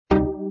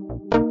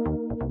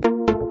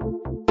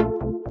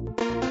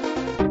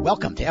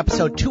Welcome to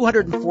episode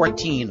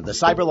 214 of the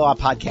Cyberlaw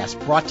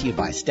Podcast, brought to you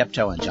by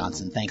Steptoe and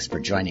Johnson. Thanks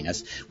for joining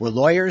us. We're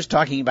lawyers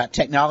talking about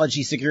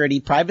technology, security,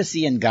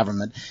 privacy, and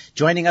government.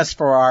 Joining us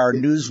for our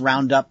news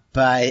roundup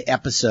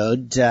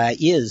episode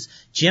is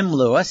Jim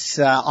Lewis,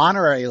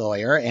 honorary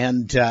lawyer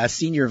and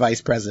senior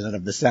vice president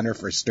of the Center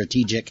for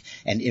Strategic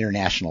and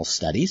International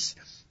Studies.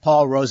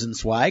 Paul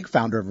Rosenzweig,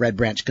 founder of Red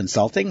Branch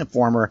Consulting, a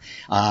former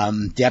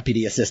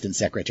Deputy Assistant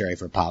Secretary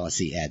for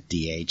Policy at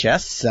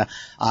DHS,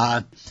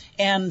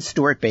 and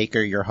Stewart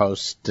Baker, your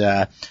host,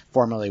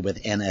 formerly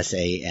with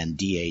NSA and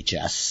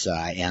DHS.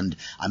 And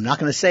I'm not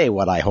going to say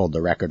what I hold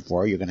the record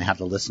for. You're going to have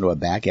to listen to a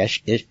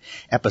back-ish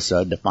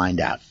episode to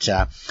find out.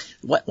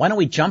 Why don't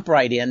we jump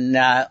right in?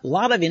 A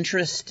lot of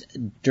interest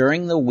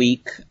during the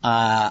week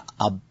in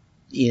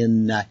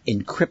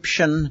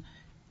encryption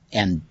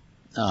and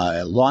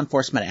law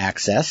enforcement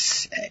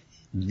access.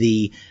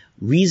 The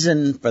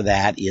reason for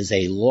that is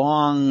a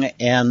long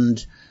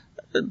and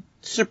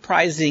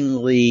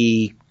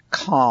surprisingly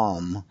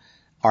calm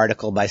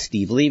article by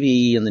Steve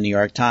Levy in the New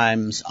York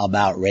Times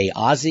about Ray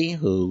Ozzie,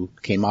 who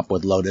came up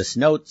with Lotus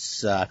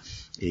Notes,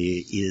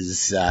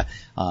 is a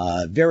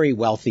very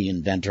wealthy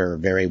inventor,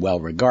 very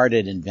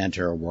well-regarded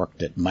inventor,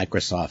 worked at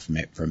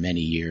Microsoft for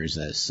many years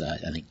as,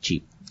 I think,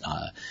 chief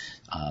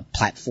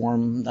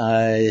platform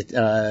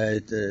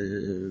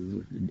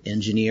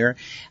engineer,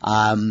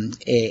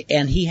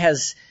 and he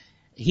has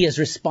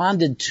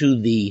responded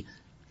to the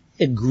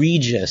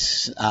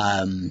egregious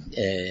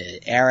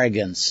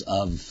arrogance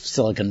of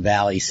Silicon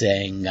Valley,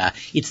 saying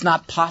it's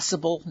not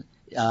possible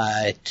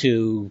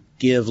to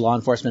give law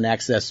enforcement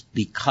access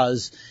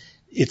because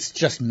it's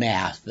just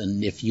math,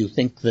 and if you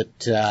think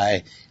that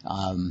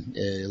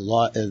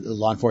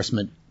law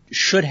enforcement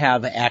should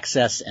have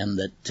access and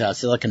that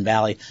Silicon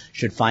Valley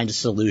should find a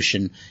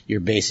solution, you're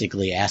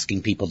basically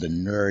asking people to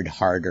nerd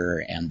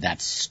harder, and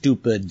that's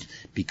stupid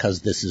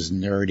because this is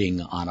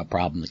nerding on a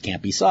problem that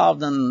can't be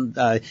solved. And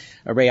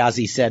Ray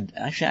Ozzie said,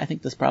 actually, I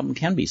think this problem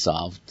can be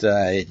solved,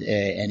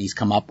 and he's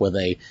come up with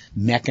a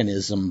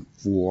mechanism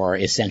for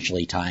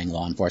essentially tying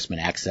law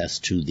enforcement access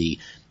to the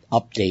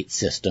update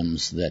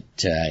systems that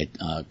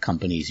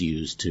companies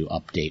use to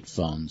update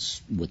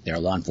phones with their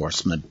law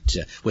enforcement,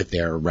 with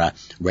their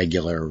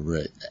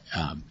regular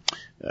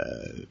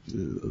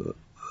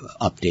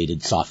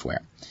updated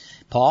software.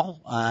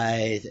 Paul,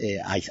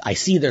 I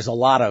see there's a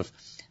lot of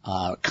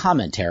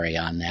commentary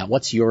on that.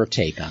 What's your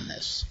take on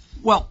this?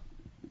 Well,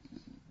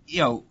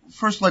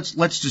 first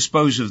let's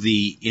dispose of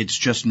the "it's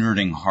just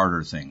nerding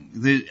harder" thing.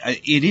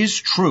 It is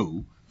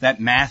true that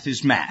math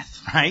is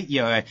math, right?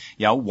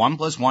 1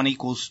 + 1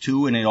 =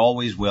 2, and it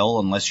always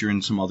will, unless you're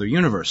in some other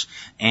universe.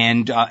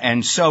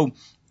 And so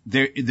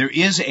there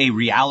is a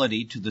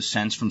reality to the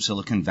sense from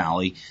Silicon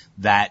Valley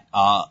that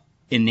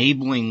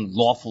enabling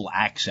lawful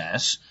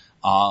access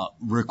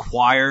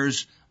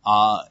requires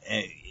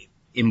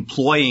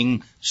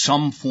employing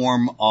some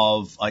form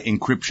of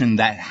encryption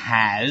that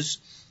has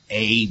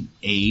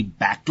a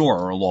backdoor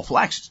or a lawful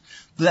access.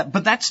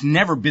 But that's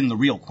never been the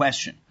real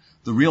question.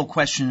 The real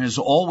question has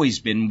always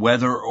been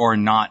whether or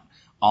not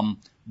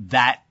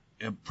that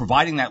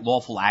providing that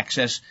lawful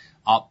access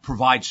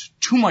provides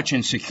too much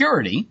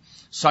insecurity,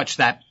 such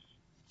that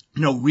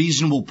no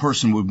reasonable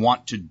person would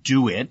want to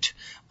do it,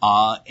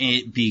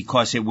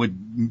 because it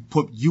would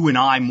put you and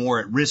I more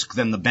at risk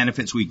than the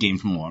benefits we gain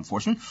from law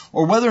enforcement,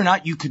 or whether or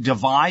not you could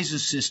devise a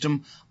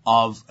system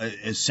of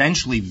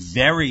essentially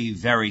very,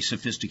 very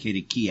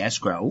sophisticated key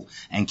escrow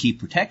and key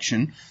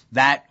protection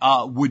that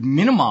would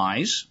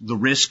minimize the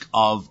risk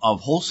of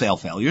wholesale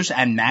failures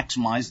and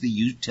maximize the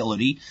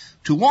utility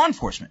to law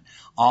enforcement.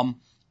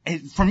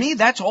 For me,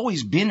 that's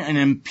always been an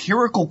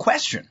empirical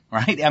question,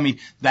 right? I mean,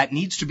 that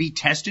needs to be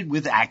tested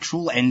with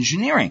actual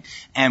engineering.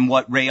 And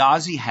what Ray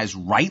Ozzie has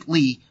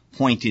rightly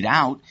pointed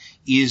out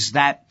is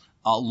that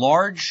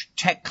large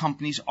tech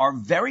companies are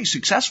very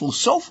successful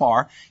so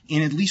far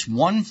in at least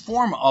one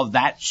form of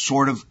that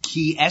sort of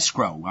key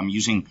escrow. I'm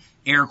using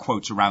air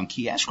quotes around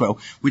key escrow,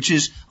 which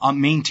is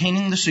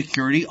maintaining the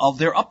security of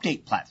their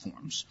update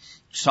platforms,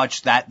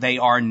 such that they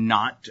are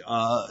not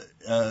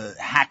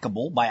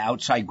hackable by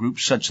outside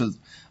groups, such as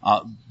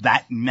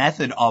that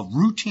method of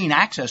routine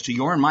access to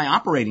your and my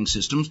operating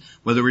systems,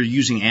 whether we're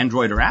using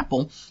Android or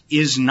Apple,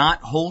 is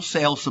not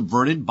wholesale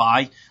subverted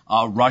by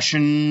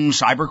Russian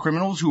cyber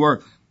criminals who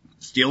are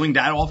stealing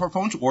data off our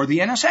phones, or the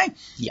NSA.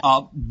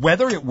 Yeah.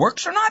 Whether it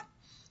works or not,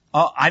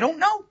 I don't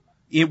know.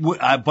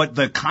 But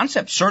the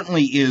concept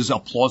certainly is a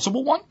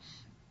plausible one,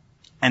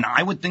 and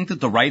I would think that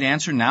the right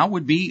answer now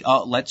would be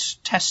let's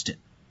test it.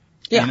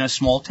 In a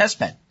small test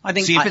bed.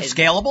 See if it's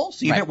scalable,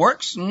 see if it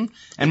works, and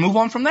move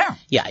on from there.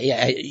 Yeah,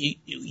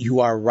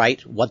 you are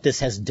right. What this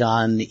has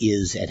done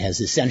is it has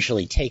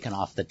essentially taken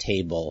off the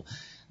table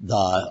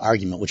the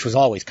argument, which was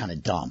always kind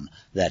of dumb,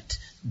 that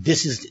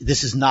this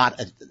is not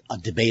a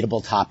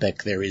debatable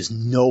topic. There is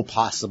no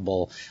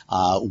possible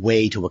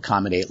way to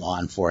accommodate law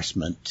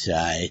enforcement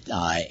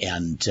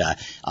and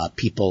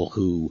people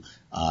who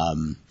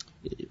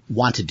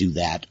want to do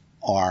that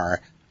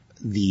are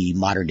the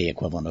modern day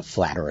equivalent of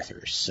flat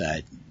earthers.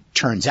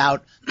 turns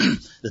out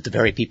that the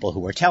very people who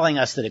were telling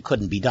us that it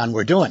couldn't be done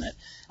were doing it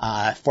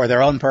for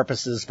their own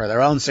purposes, for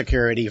their own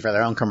security, for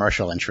their own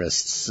commercial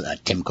interests.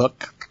 Tim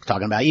Cook,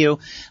 talking about you.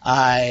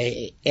 Now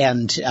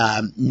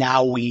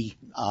we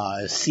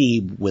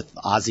see with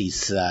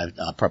Ozzie's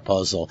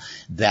proposal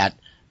that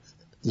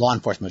law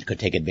enforcement could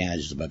take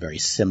advantage of a very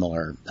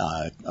similar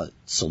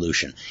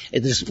solution.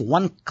 There's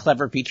one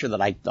clever feature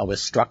that I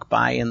was struck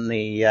by in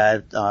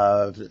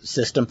the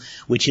system,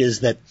 which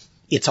is that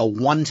it's a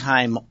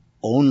one-time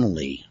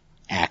only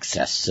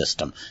access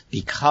system,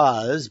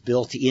 because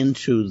built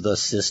into the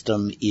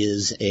system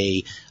is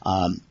a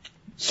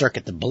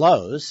circuit that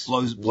blows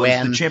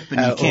the chip,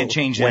 and you can't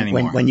change it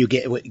anymore. When you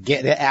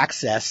get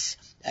access,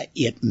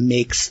 it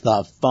makes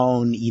the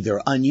phone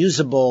either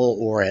unusable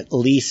or at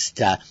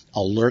least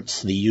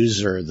alerts the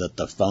user that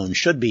the phone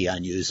should be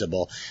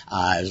unusable.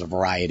 There's a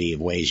variety of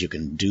ways you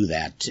can do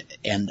that,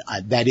 and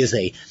that is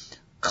a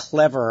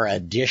clever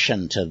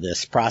addition to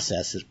this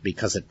process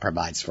because it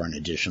provides for an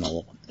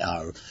additional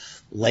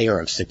layer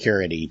of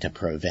security to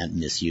prevent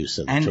misuse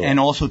of the tool. And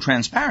also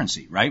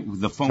transparency, right?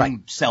 The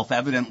phone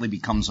self-evidently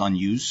becomes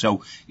unused,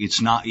 so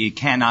it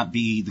cannot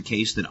be the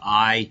case that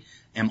I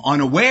am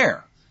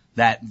unaware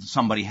that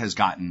somebody has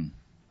gotten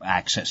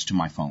access to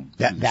my phone.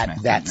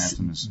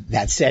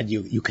 That said,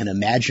 you can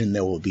imagine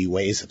there will be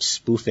ways of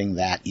spoofing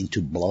that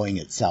into blowing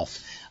itself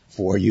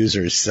for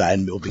users,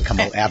 and it will become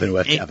an avenue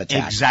of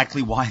attack.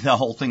 Exactly why the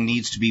whole thing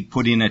needs to be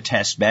put in a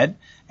test bed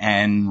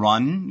and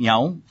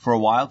run, for a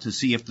while to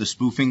see if the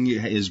spoofing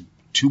is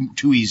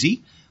too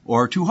easy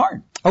or too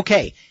hard.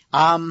 Okay.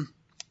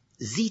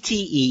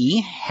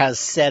 ZTE has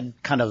said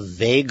kind of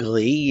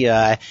vaguely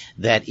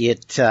that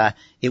it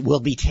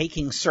will be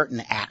taking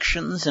certain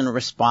actions in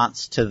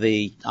response to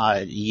the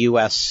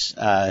U.S.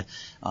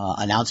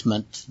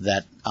 announcement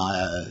that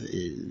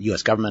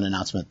U.S. government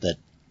announcement that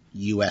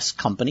U.S.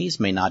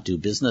 companies may not do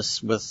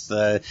business with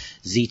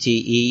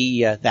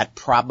ZTE. That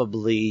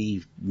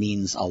probably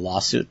means a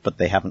lawsuit, but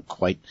they haven't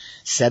quite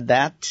said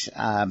that.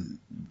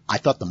 I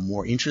thought the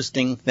more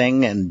interesting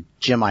thing, and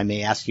Jim, I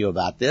may ask you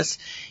about this,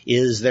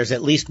 is there's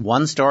at least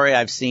one story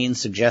I've seen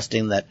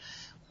suggesting that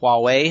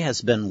Huawei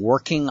has been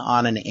working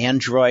on an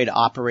Android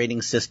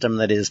operating system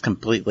that is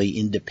completely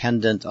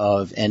independent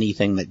of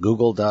anything that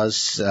Google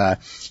does.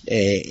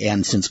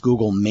 And since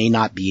Google may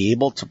not be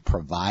able to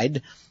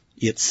provide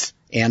its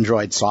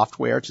Android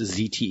software to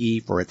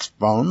ZTE for its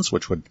phones,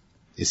 which would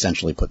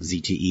essentially put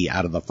ZTE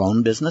out of the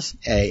phone business,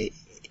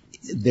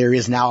 there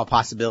is now a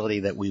possibility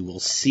that we will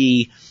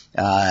see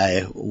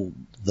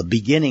the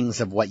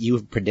beginnings of what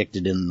you've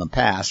predicted in the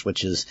past,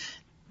 which is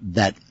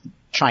that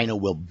China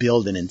will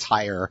build an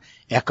entire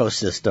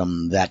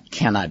ecosystem that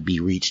cannot be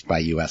reached by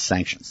U.S.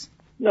 sanctions.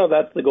 No,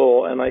 that's the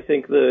goal, and I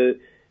think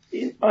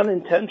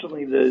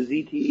unintentionally the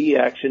ZTE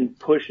action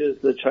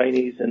pushes the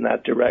Chinese in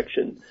that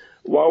direction.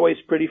 Huawei's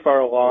pretty far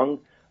along.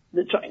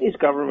 The Chinese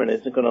government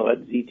isn't going to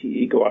let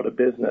ZTE go out of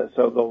business,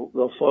 so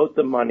they'll float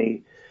the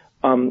money.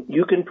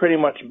 You can pretty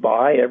much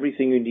buy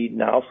everything you need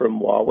now from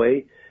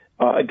Huawei,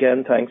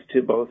 again, thanks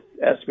to both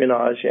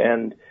espionage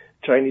and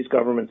Chinese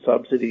government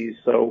subsidies.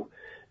 So,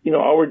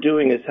 all we're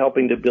doing is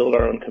helping to build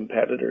our own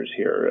competitors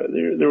here.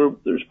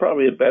 There's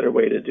probably a better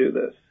way to do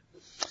this.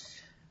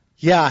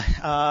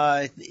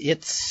 Yeah,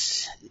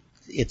 it's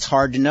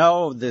hard to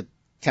know. The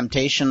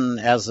temptation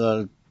as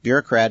a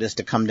bureaucrat is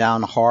to come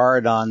down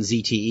hard on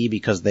ZTE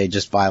because they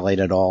just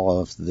violated all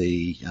of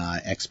the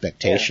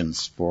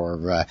expectations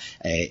for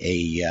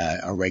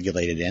a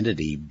regulated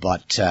entity.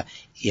 But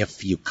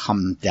if you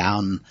come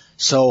down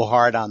so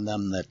hard on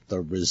them that the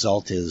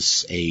result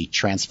is a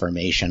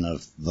transformation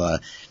of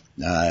the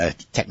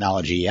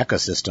technology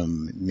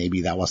ecosystem,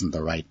 maybe that wasn't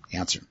the right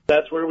answer.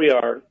 That's where we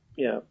are.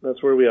 Yeah,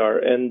 that's where we are.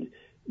 And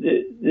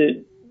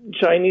the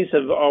Chinese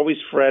have always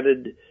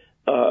fretted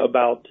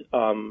about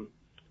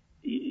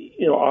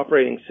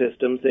operating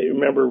systems. They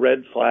remember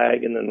Red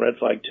Flag and then Red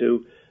Flag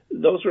 2.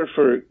 Those were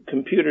for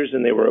computers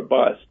and they were a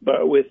bust.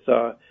 But with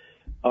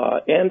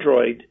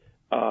Android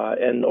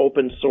and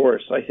open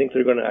source, I think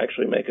they're going to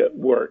actually make it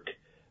work.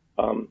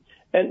 And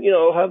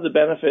it'll have the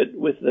benefit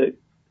with the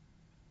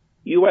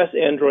U.S.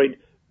 Android,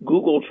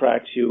 Google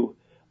tracks you.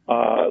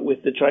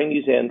 With the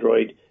Chinese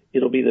Android,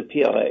 it'll be the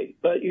PLA.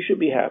 But you should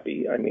be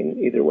happy. I mean,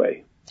 either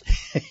way.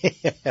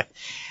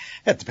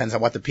 It depends on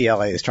what the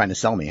PLA is trying to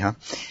sell me, huh?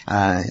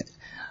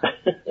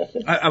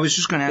 I was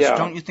just going to ask,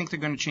 don't you think they're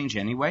going to change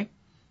anyway?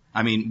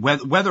 I mean,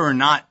 whether or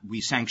not we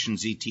sanction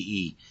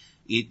ZTE,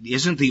 it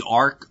isn't the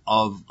arc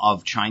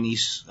of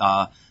Chinese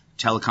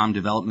telecom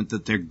development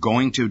that they're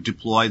going to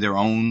deploy their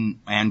own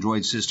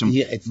Android system.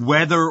 Yeah,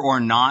 whether or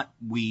not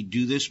we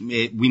do this,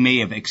 we may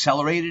have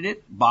accelerated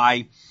it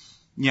by,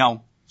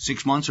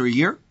 6 months or a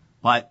year.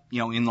 But,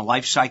 in the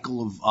life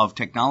cycle of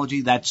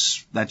technology,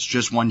 that's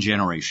just one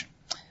generation.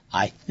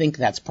 I think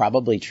that's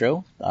probably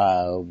true,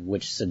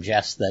 which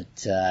suggests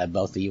that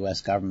both the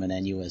U.S. government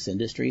and U.S.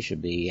 industry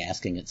should be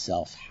asking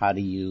itself, how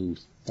do you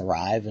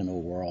thrive in a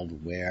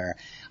world where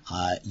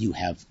you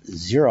have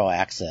zero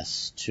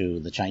access to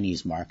the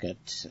Chinese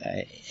market,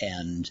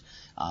 and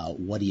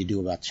what do you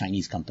do about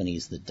Chinese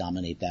companies that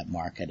dominate that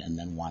market and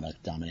then want to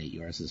dominate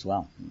yours as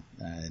well?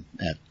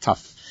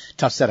 Tough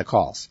set of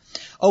calls.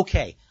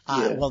 Okay,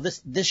 well,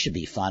 this should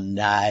be fun.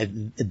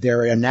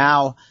 There are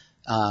now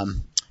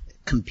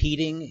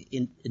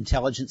competing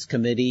Intelligence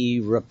Committee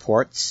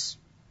reports,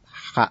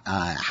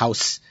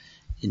 House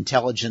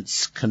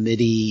Intelligence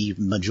Committee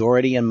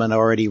majority and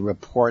minority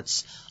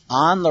reports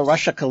on the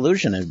Russia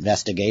collusion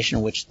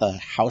investigation, which the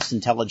House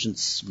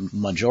Intelligence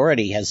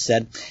majority has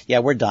said, yeah,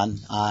 we're done.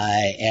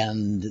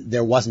 And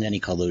there wasn't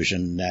any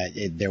collusion.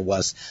 There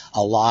was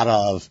a lot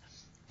of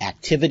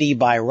activity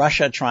by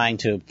Russia trying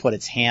to put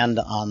its hand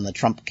on the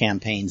Trump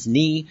campaign's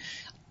knee.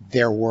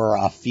 There were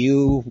a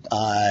few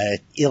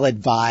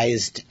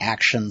ill-advised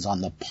actions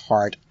on the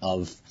part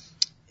of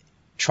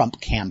Trump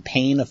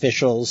campaign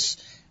officials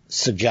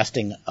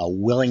suggesting a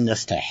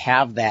willingness to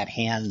have that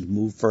hand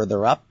move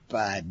further up,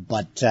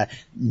 but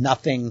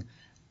nothing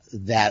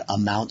that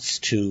amounts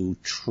to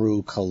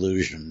true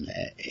collusion.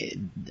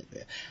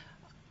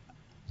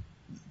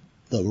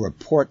 The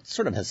report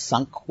sort of has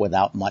sunk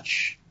without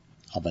much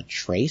of a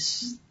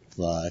trace.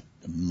 The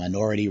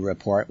minority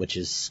report, which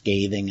is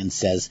scathing and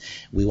says,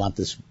 we want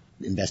this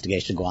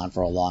investigation to go on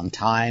for a long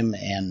time,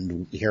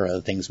 and here are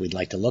the things we'd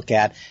like to look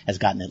at, has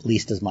gotten at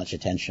least as much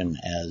attention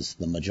as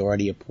the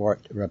majority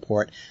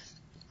report.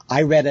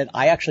 I read it.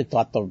 I actually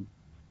thought the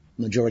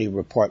majority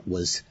report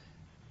was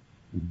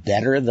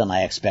better than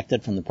I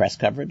expected from the press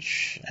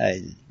coverage.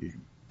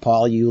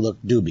 Paul, you look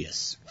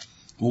dubious.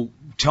 Well,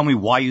 tell me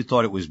why you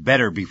thought it was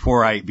better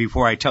before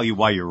I tell you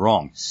why you're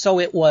wrong. So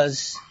it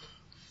was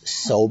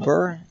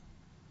sober.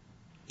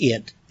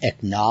 It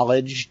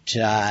acknowledged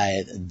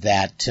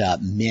that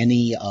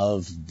many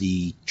of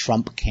the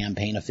Trump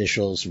campaign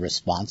officials'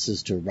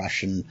 responses to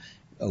Russian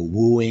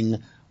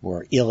wooing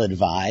were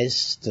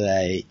ill-advised.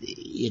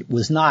 It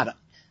was not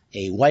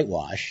a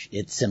whitewash.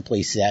 It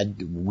simply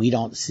said, we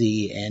don't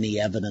see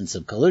any evidence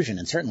of collusion.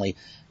 And certainly,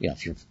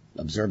 if you're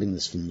observing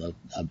this from the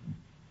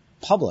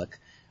public,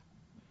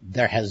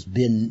 there has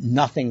been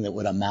nothing that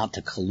would amount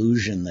to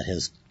collusion that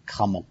has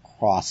come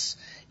across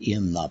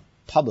in the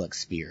public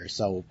sphere.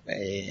 So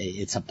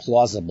it's a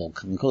plausible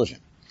conclusion.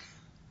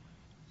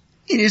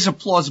 It is a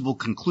plausible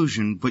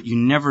conclusion, but you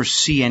never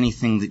see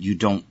anything that you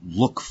don't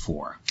look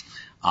for.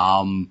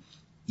 It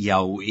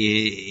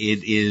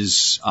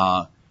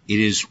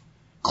is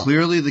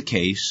clearly the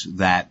case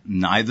that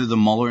neither the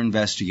Mueller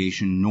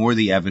investigation nor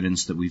the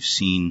evidence that we've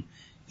seen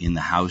in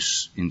the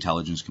House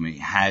Intelligence Committee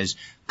has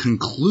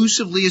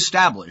conclusively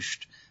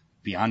established,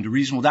 beyond a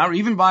reasonable doubt, or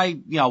even by,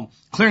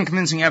 clear and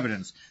convincing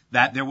evidence,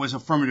 that there was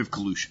affirmative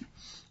collusion.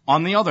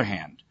 On the other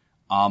hand,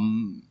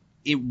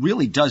 it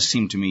really does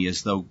seem to me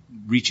as though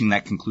reaching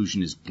that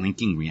conclusion is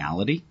blinking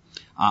reality.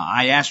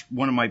 I asked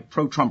one of my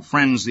pro-Trump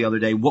friends the other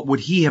day, what would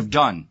he have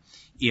done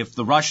if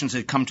the Russians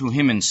had come to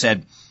him and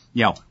said,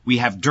 we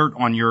have dirt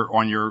on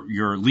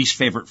your least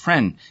favorite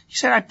friend? He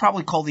said, I'd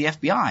probably call the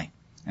FBI.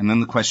 And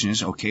then the question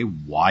is, okay,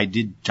 why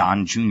did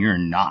John Jr.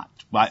 not?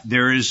 But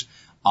there is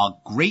a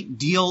great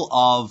deal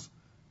of,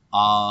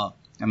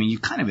 you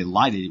kind of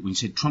elided it when you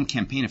said Trump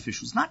campaign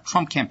officials. Not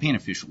Trump campaign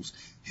officials.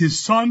 His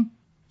son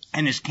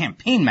and his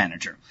campaign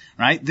manager,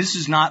 right? This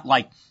is not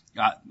like,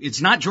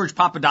 it's not George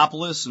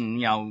Papadopoulos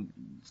and,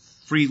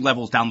 3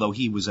 levels down, though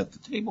he was at the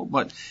table.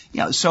 But,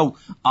 so,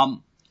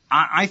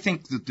 I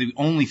think that the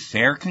only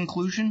fair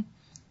conclusion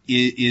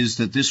is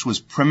that this was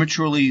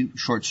prematurely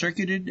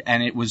short-circuited,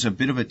 and it was a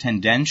bit of a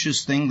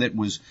tendentious thing that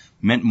was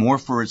meant more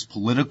for its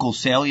political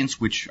salience,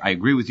 which I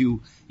agree with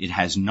you, it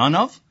has none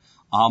of,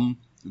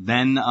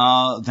 than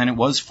it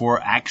was for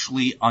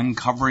actually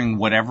uncovering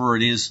whatever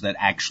it is that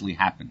actually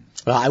happened.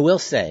 Well, I will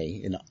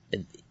say,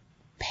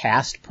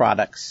 past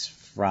products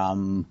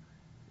from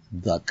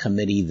the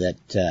committee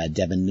that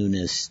Devin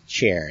Nunes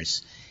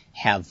chairs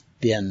have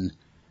been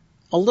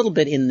a little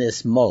bit in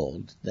this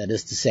mold. That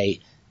is to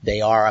say,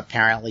 they are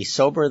apparently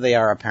sober, they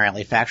are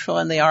apparently factual,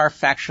 and they are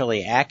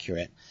factually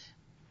accurate.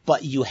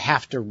 But you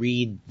have to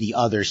read the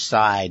other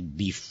side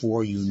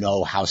before you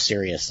know how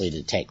seriously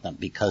to take them,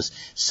 because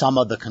some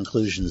of the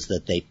conclusions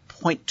that they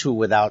point to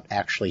without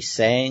actually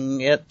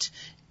saying it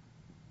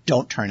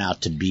don't turn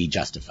out to be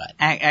justified.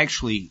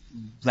 Actually,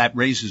 that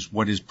raises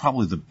what is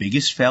probably the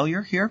biggest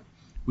failure here,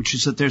 which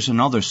is that there's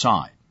another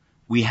side.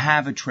 We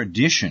have a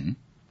tradition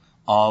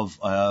of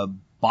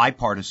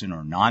bipartisan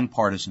or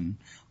nonpartisan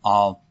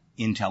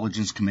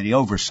Intelligence Committee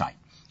oversight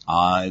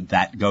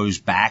that goes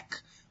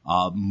back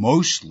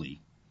mostly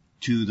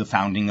to the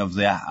founding of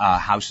the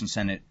House and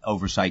Senate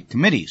oversight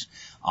committees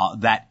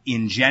that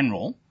in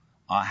general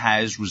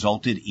has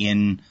resulted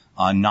in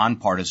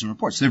nonpartisan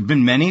reports. There have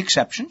been many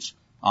exceptions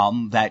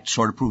that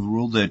sort of prove the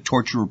rule, the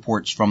torture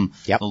reports from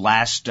the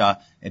last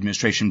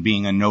administration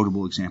being a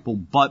notable example,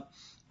 but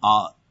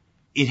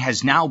it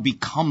has now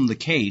become the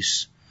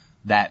case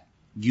that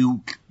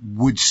you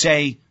would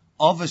say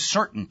of a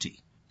certainty,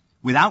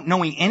 without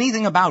knowing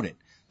anything about it,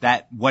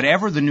 that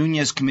whatever the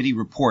Nunes Committee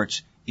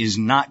reports is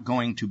not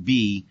going to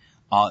be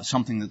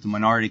something that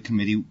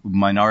the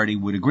minority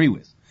would agree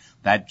with.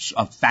 That's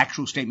a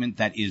factual statement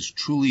that is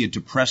truly a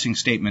depressing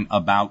statement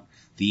about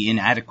the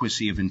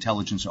inadequacy of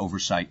intelligence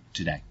oversight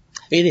today.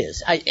 It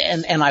is.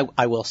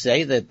 I will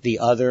say that the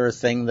other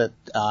thing that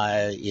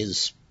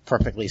is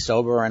perfectly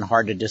sober and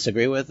hard to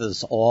disagree with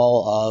is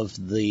all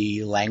of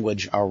the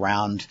language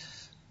around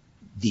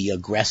the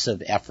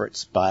aggressive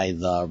efforts by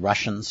the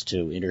Russians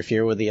to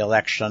interfere with the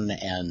election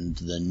and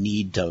the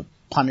need to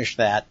punish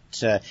that.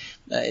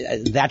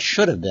 That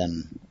should have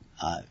been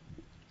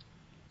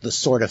the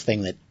sort of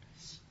thing that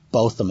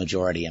both the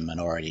majority and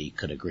minority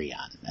could agree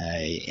on.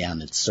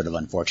 And it's sort of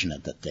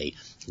unfortunate that they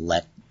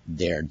let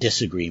their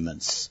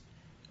disagreements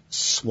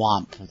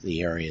swamp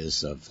the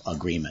areas of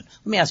agreement.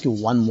 Let me ask you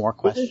one more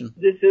question.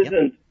 This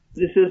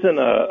isn't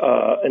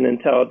an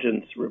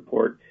intelligence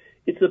report.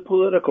 It's a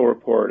political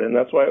report, and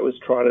that's why it was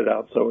trotted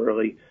out so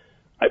early.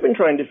 I've been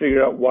trying to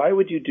figure out, why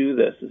would you do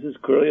this? This is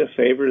clearly a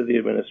favor to the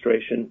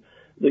administration.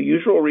 The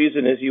usual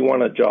reason is you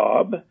want a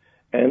job,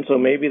 and so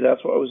maybe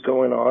that's what was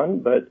going on.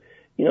 But,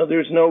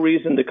 there's no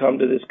reason to come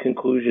to this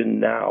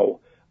conclusion now,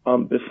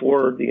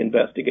 before the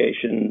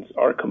investigations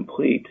are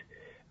complete.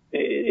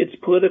 It's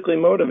politically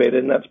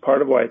motivated, and that's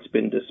part of why it's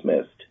been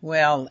dismissed.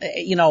 Well,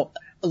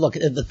 look,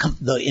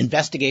 the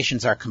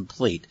investigations are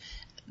complete.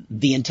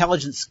 The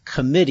intelligence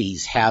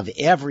committees have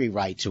every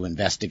right to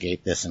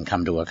investigate this and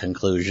come to a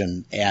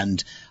conclusion,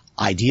 and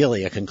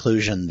ideally a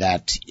conclusion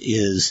that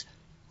is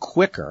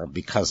quicker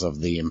because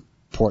of the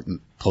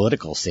important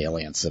political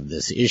salience of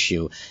this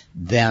issue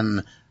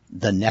than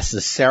the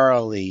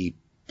necessarily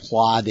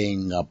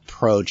plodding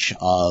approach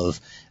of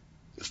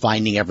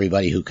finding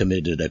everybody who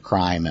committed a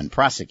crime and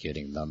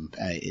prosecuting them.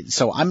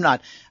 So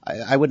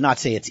I would not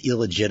say it's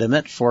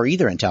illegitimate for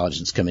either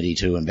intelligence committee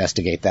to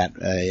investigate that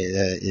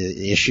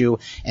issue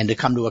and to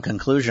come to a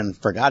conclusion,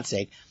 for God's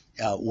sake,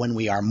 when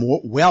we are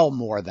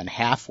more than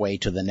halfway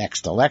to the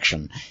next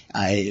election.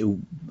 I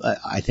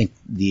think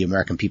the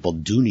American people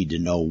do need to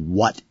know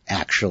what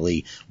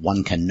actually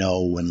one can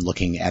know when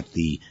looking at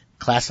the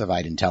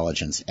classified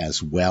intelligence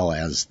as well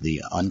as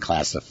the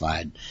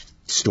unclassified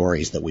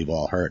stories that we've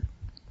all heard.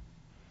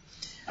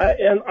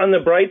 And on the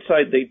bright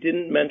side, they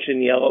didn't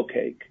mention yellow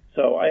cake,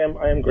 so I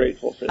am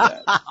grateful for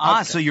that.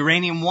 Okay. So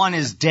Uranium One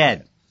is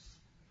dead.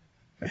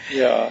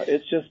 Yeah,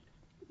 it's just,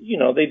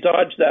 they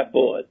dodged that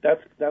bullet.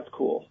 That's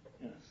cool.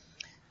 Yeah.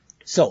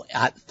 So,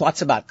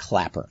 thoughts about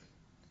Clapper?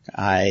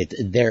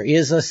 There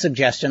is a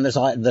suggestion.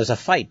 There's a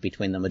fight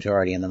between the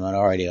majority and the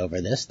minority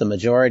over this. The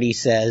majority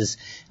says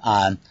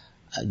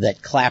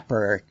that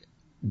Clapper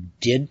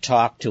did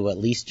talk to at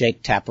least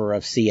Jake Tapper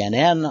of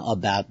CNN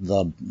about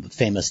the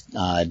famous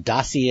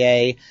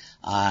dossier,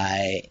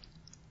 and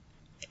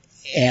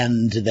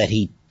that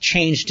he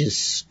changed his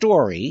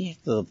story.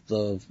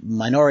 The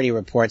minority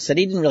report said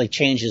he didn't really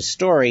change his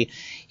story.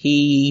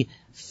 He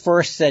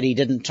first said he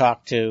didn't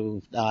talk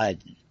to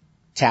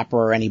Tapper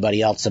or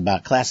anybody else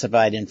about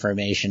classified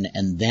information,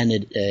 and then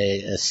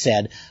it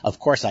said, of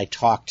course, I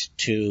talked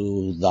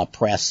to the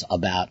press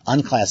about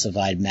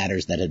unclassified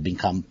matters that had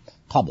become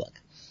public.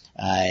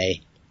 I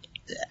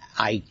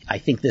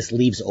think this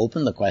leaves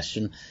open the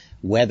question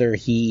whether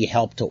he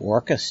helped to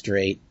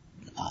orchestrate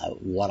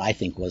what I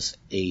think was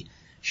a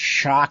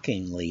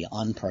shockingly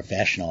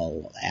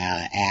unprofessional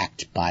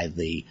act by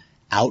the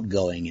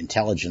outgoing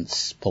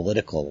intelligence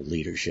political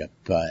leadership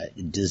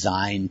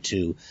designed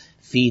to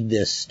feed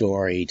this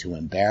story, to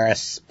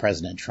embarrass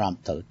President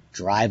Trump, to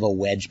drive a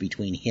wedge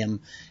between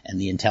him and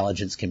the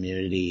intelligence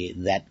community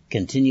that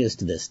continues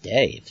to this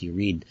day. If you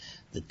read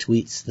the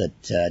tweets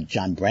that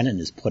John Brennan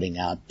is putting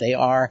out, they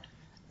are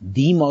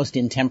the most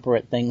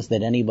intemperate things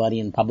that anybody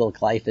in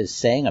public life is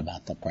saying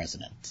about the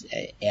president.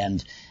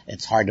 And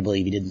it's hard to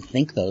believe he didn't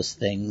think those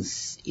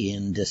things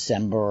in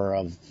December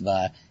of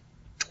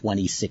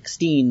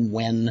 2016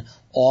 when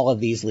all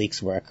of these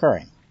leaks were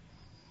occurring.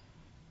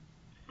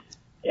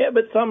 Yeah,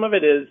 but some of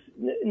it is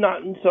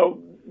not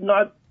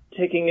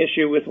taking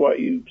issue with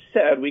what you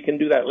said. We can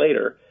do that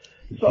later.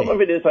 Some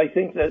of it is, I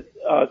think that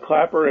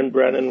Clapper and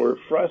Brennan were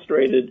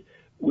frustrated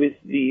with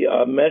the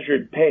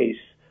measured pace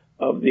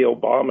of the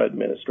Obama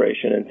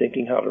administration and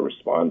thinking how to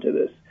respond to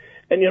this.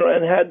 And,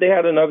 had they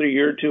had another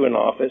year or two in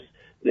office,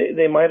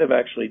 they might have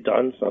actually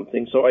done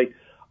something. So I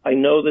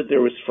know that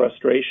there was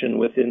frustration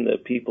within the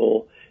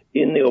people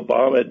in the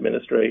Obama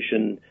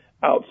administration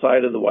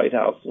outside of the White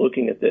House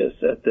looking at this,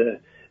 at the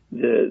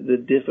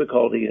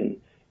difficulty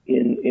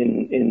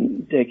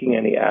in taking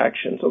any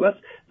action. So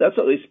that's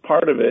at least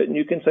part of it. And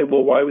you can say,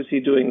 well, why was he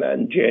doing that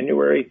in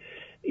January?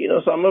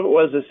 Some of it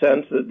was a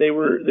sense that there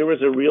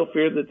was a real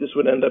fear that this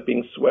would end up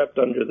being swept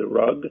under the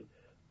rug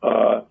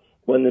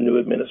when the new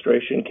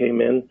administration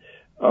came in.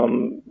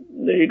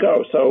 There you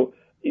go. So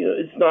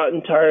it's not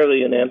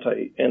entirely an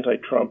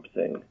anti-Trump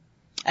thing.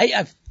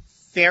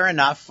 Fair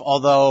enough,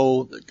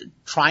 although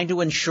trying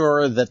to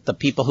ensure that the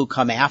people who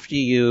come after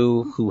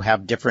you who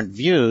have different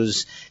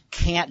views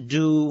can't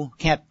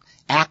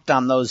act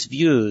on those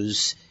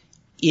views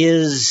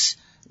is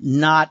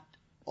not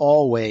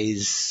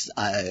always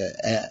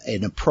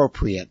an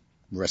appropriate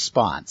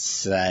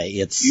response.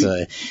 It's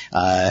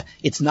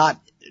not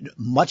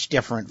much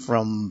different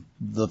from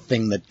the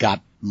thing that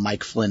got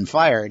Mike Flynn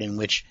fired, in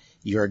which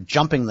you're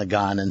jumping the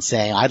gun and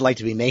saying, I'd like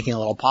to be making a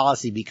little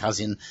policy because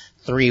in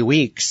 3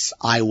 weeks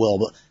I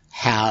will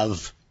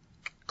have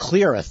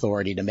clear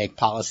authority to make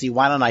policy.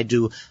 Why don't I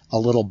do a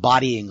little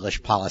body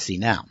English policy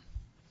now?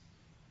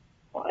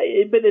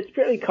 But it's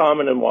fairly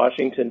common in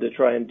Washington to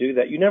try and do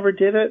that. You never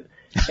did it.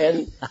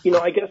 And,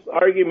 I guess the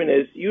argument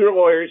is, you're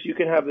lawyers, you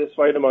can have this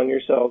fight among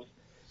yourselves.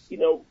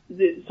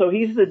 So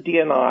he's the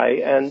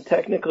DNI, and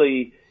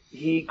technically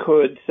he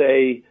could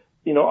say,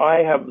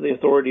 I have the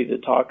authority to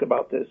talk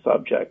about this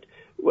subject.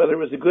 Whether it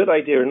was a good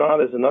idea or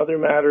not is another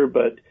matter,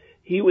 but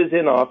he was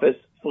in office,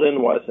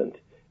 Flynn wasn't.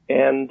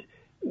 And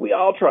we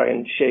all try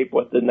and shape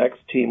what the next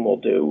team will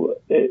do.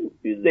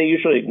 They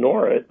usually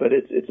ignore it, but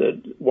it's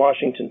a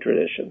Washington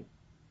tradition.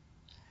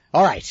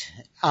 All right.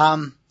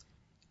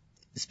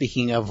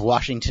 Speaking of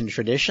Washington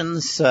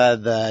traditions,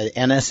 the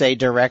NSA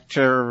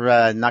director,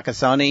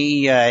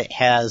 Nakasone,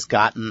 has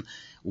gotten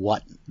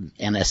what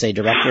NSA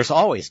directors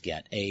always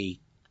get, a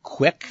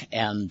quick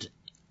and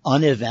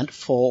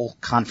uneventful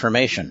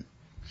confirmation.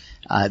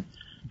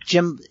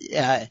 Jim,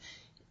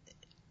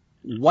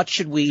 what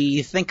should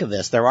we think of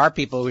this? There are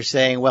people who are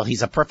saying, well,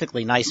 he's a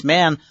perfectly nice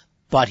man,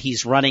 but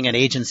he's running an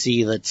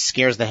agency that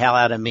scares the hell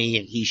out of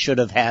me. He should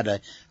have had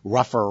a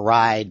rougher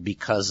ride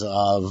because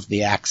of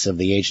the acts of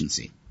the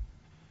agency.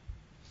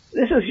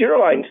 This is your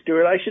line,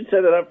 Stewart. I should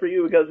set it up for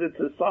you because it's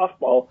a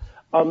softball.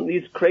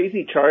 These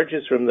crazy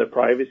charges from the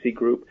privacy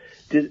group.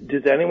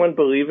 Does anyone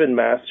believe in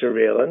mass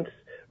surveillance?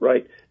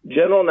 Right.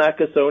 General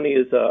Nakasone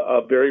is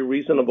a very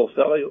reasonable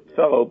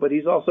fellow, but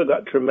he's also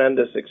got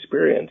tremendous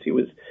experience. He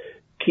was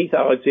Keith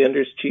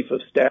Alexander's chief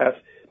of staff.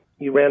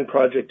 He ran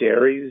Project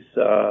Ares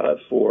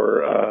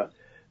for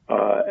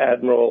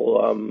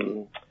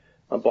Admiral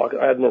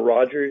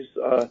Rogers.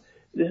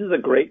 This is a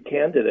great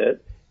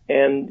candidate,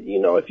 and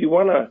if you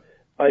want to,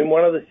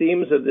 one of the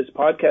themes of this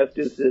podcast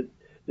is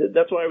that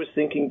that's why I was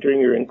thinking during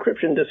your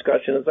encryption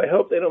discussion is I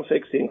hope they don't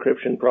fix the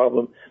encryption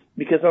problem,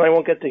 because then I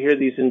won't get to hear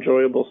these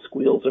enjoyable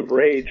squeals of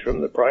rage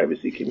from the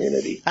privacy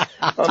community.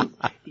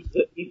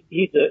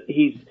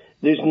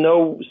 There's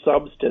no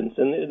substance,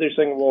 and they're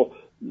saying, well,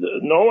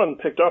 no one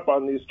picked up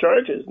on these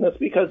charges. And that's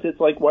because it's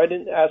like, why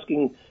didn't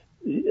asking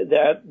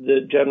that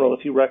the general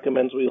if he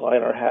recommends we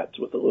line our hats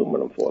with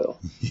aluminum foil?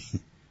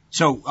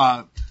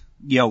 So,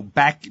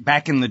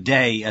 back in the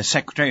day,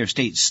 Secretary of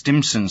State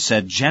Stimson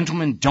said,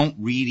 gentlemen don't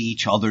read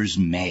each other's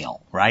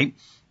mail, right?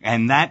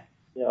 And that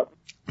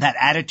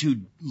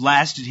attitude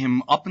lasted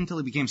him up until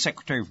he became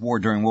Secretary of War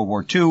during World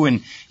War II,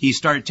 and he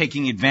started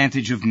taking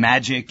advantage of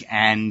magic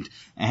and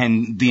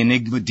the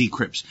Enigma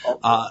decrypts.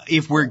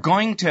 If we're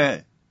going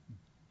to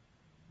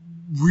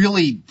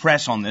really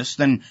press on this,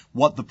 then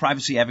what the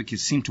privacy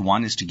advocates seem to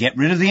want is to get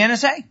rid of the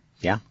NSA.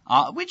 Yeah.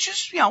 Which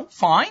is,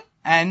 fine.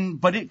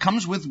 But it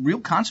comes with real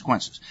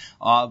consequences.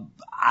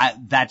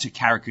 That's a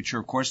caricature,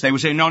 of course. They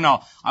would say,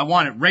 no, I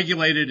want it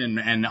regulated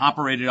and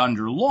operated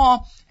under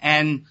law.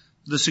 And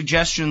the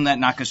suggestion that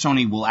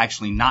Nakasone will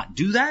actually not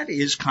do that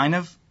is kind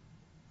of,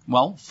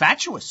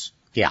 fatuous.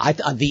 Yeah,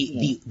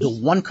 the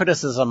one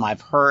criticism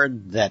I've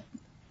heard that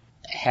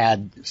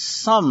had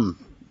some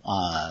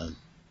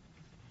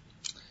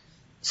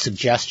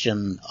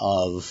suggestion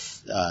of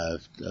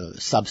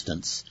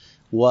substance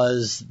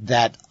was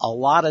that a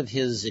lot of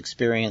his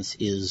experience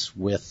is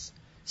with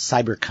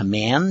cyber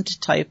command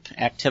type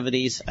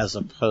activities as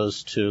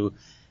opposed to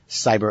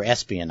cyber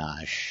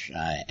espionage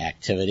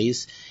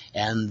activities,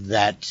 and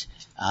that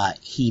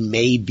he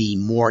may be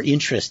more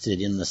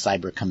interested in the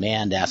cyber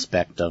command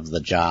aspect of the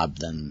job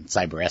than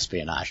cyber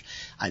espionage.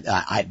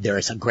 There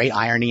is a great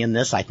irony in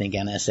this. I think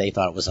NSA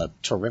thought it was a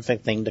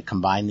terrific thing to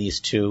combine these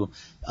two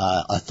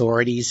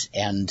authorities,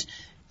 and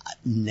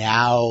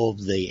now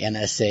the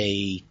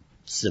NSA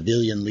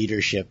civilian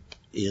leadership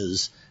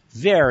is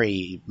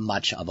very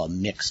much of a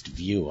mixed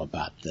view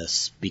about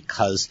this,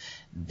 because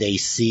they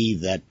see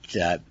that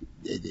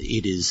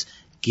it is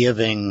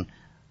giving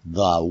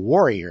the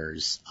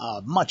warriors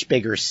a much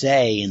bigger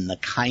say in the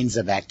kinds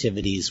of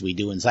activities we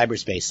do in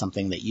cyberspace,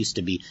 something that used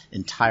to be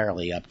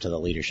entirely up to the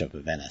leadership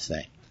of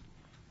NSA.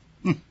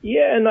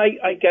 Yeah, and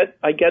I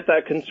get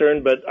that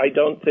concern, but I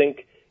don't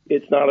think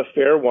it's not a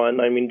fair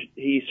one. I mean,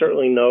 he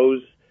certainly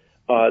knows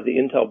the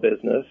intel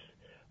business.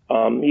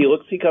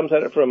 He comes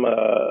at it from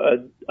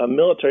a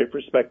military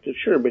perspective,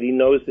 sure, but he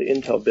knows the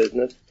intel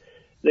business.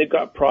 They've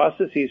got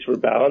processes for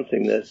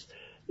balancing this.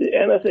 The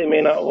NSA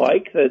may not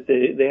like that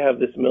they have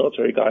this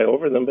military guy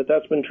over them, but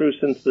that's been true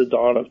since the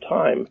dawn of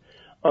time.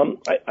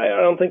 I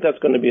don't think that's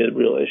going to be a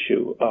real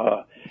issue.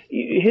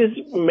 His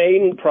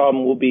main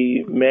problem will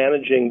be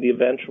managing the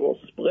eventual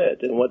split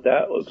and what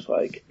that looks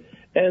like,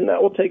 and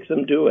that will take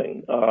some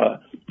doing. I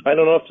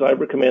don't know if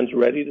Cyber Command's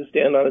ready to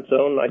stand on its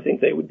own. I think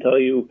they would tell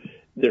you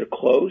they're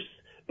close,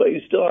 but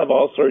you still have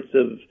all sorts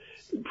of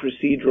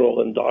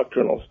procedural and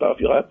doctrinal stuff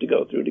you'll have to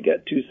go through to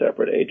get two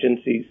separate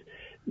agencies.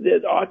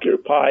 that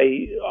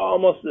occupy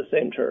almost the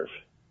same turf.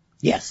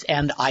 Yes,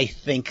 and I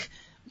think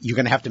you're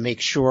going to have to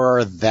make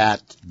sure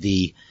that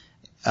the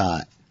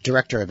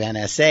director of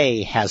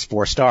NSA has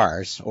 4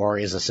 stars or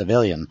is a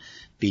civilian,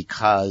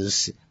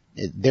 because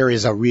there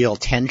is a real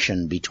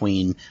tension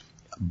between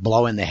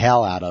blowing the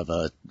hell out of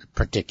a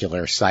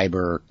particular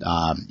cyber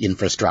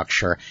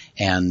infrastructure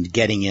and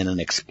getting in and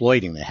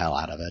exploiting the hell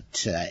out of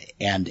it.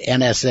 And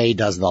NSA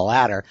does the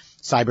latter.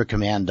 Cyber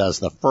Command does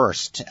the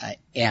first.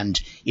 And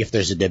if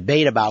there's a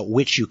debate about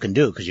which you can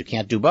do, because you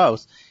can't do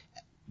both,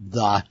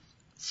 the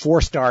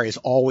 4-star is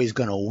always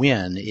going to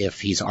win if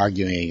he's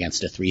arguing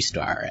against a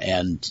 3-star.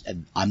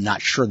 And I'm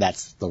not sure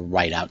that's the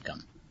right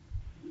outcome.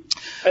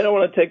 I don't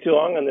want to take too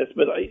long on this,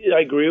 but I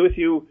agree with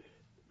you,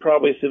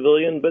 probably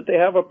civilian, but they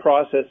have a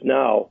process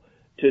now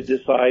to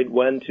decide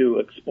when to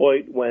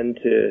exploit, when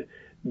to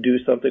do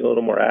something a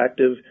little more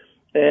active.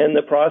 And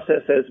the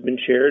process has been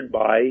chaired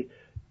by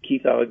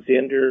Keith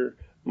Alexander,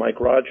 Mike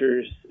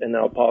Rogers, and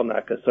now Paul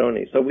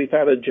Nakasone. So we've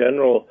had a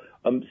general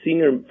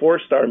senior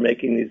 4-star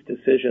making these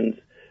decisions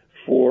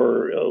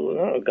for,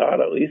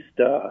 at least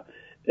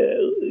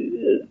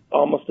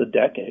almost a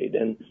decade.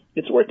 And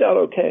it's worked out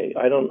okay.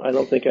 I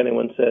don't think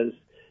anyone says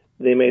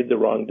they made the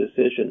wrong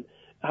decision.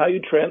 How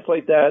you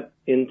translate that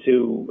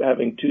into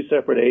having 2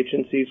 separate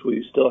agencies where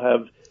you still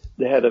have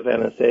the head of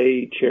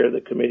NSA chair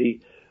the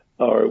committee,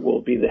 or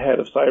will be the head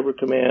of Cyber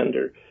Command,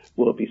 or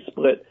will it be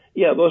split?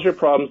 Yeah, those are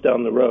problems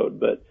down the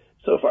road, but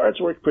so far it's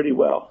worked pretty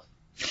well.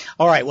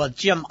 All right. Well,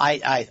 Jim,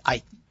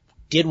 I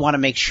did want to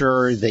make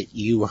sure that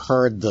you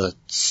heard the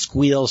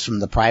squeals from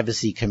the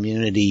privacy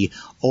community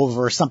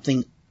over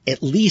something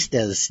at least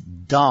as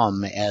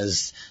dumb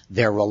as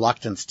their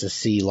reluctance to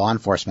see law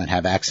enforcement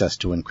have access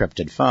to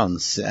encrypted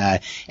phones.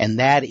 And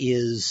that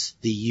is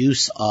the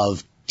use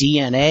of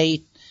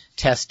DNA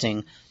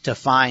testing to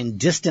find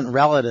distant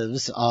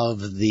relatives of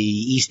the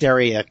East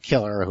Area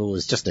killer, who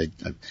was just a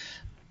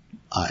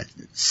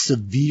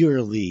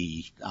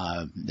severely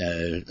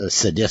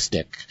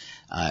sadistic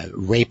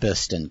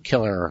rapist and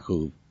killer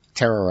who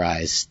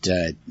terrorized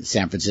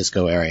San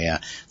Francisco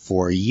area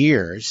for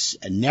years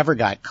and never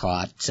got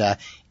caught.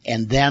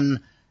 And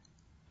then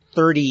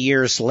 30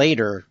 years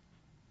later,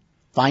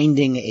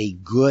 finding a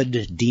good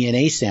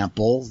DNA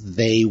sample,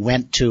 they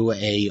went to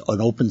an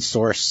open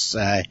source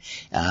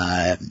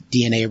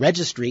DNA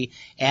registry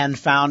and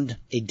found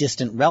a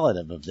distant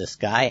relative of this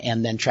guy,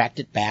 and then tracked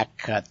it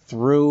back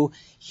through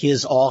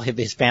all of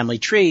his family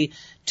tree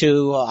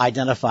to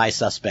identify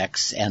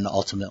suspects and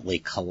ultimately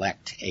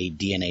collect a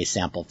DNA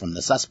sample from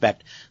the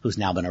suspect, who's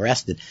now been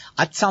arrested.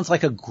 That sounds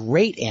like a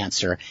great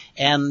answer,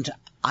 and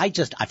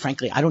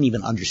frankly, I don't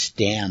even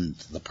understand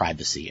the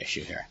privacy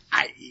issue here.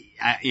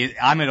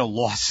 I'm at a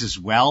loss as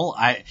well.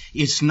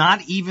 It's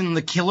not even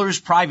the killer's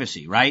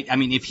privacy, right? I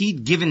mean, if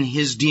he'd given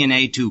his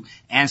DNA to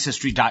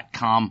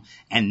Ancestry.com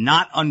and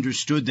not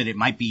understood that it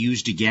might be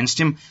used against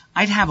him,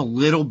 I'd have a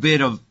little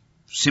bit of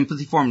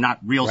sympathy for him, not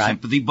real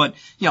sympathy, but,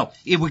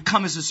 it would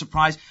come as a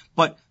surprise.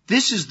 But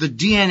this is the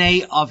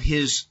DNA of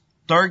his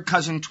third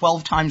cousin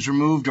 12 times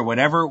removed or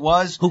whatever it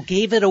was. Who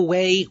gave it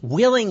away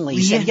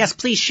willingly, said, yes,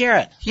 please share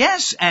it.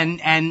 Yes,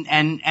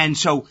 and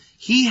so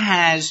he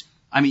has,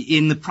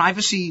 in the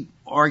privacy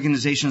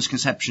organization's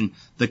conception,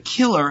 the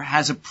killer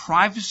has a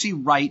privacy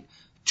right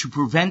to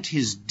prevent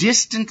his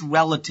distant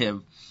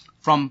relative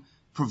from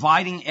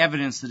providing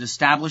evidence that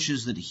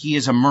establishes that he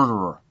is a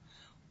murderer.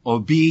 Or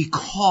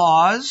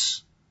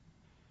because,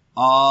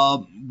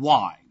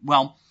 why?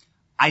 Well,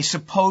 I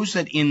suppose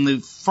that in the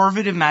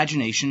fervid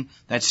imagination,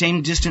 that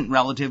same distant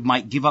relative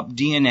might give up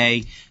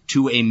DNA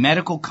to a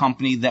medical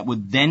company that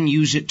would then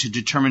use it to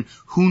determine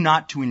who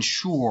not to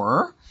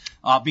insure,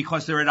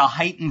 because they're at a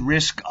heightened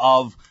risk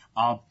of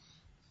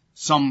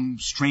some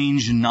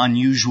strange and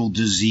unusual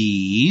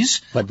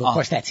disease. But of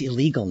course that's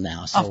illegal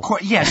now. So. Of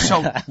course, yes.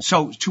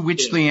 So to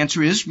which the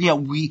answer is,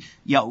 we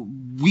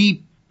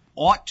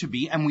ought to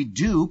be, and we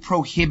do,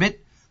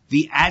 prohibit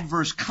the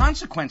adverse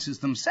consequences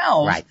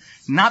themselves, right,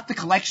 not the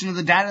collection of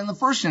the data in the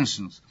first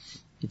instance.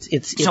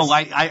 So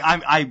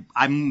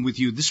I'm with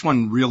you. This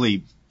one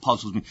really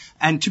puzzles me.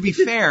 And to be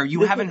fair,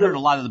 you haven't heard a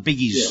lot of the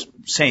biggies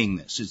saying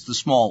this. It's the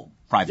small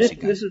privacy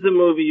guys. This is a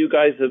movie you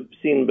guys have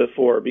seen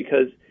before,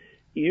 because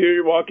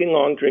you're walking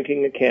along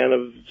drinking a can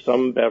of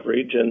some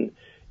beverage and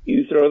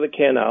you throw the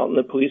can out and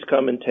the police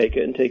come and take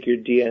it and take your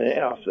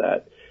DNA off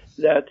that.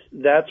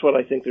 That's what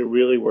I think they're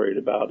really worried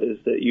about, is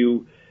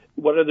that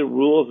what are the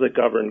rules that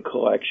govern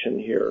collection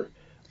here?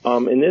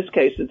 In this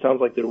case, it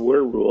sounds like there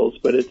were rules,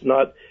 but it's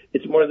not.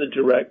 It's more the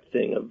direct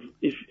thing of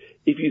if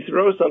you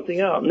throw something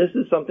out, and this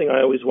is something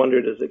I always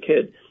wondered as a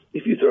kid,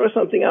 if you throw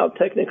something out,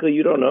 technically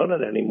you don't own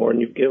it anymore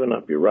and you've given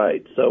up your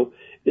rights. So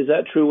is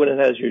that true when it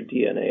has your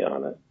DNA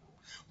on it?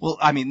 Well,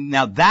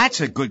 now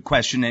that's a good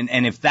question,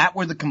 and if that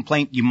were the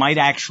complaint, you might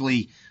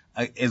actually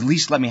at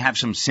least let me have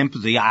some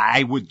sympathy.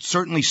 I would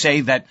certainly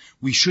say that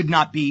we should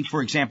not be,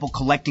 for example,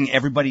 collecting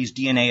everybody's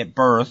DNA at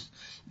birth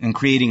and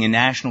creating a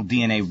national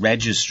DNA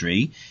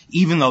registry,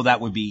 even though that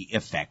would be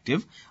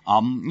effective.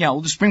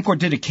 The Supreme Court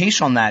did a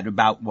case on that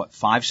about,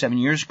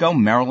 5-7 years ago,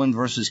 Maryland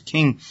versus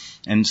King,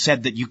 and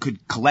said that you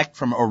could collect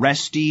from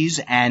arrestees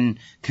and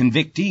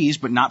convictees,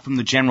 but not from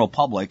the general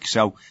public.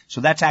 So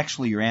that's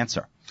actually your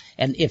answer.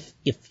 And if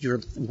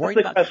you're worried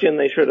about the question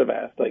they should have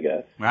asked, I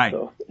guess. Right.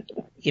 So,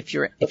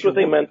 that's what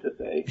they meant to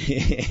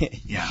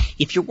say. Yeah.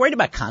 If you're worried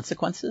about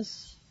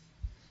consequences,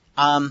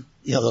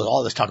 there's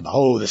all this talk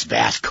about, this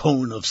vast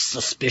cone of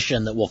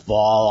suspicion that will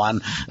fall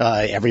on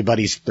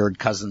everybody's third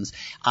cousins.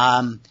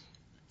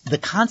 The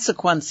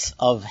consequence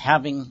of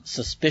having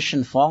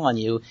suspicion fall on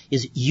you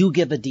is you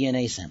give a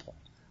DNA sample,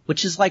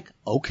 which is like,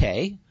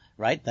 okay,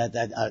 right?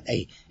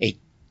 A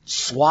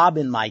swab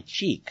in my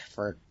cheek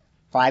for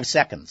 5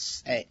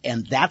 seconds,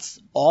 and that's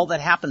all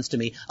that happens to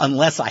me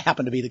unless I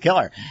happen to be the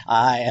killer.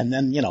 And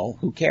then,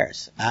 who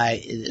cares?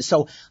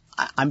 So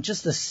I'm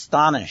just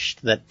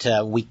astonished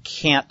that we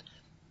can't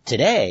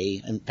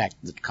today. In fact,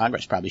 the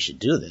Congress probably should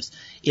do this.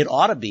 It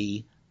ought to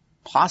be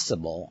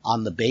possible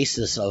on the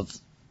basis of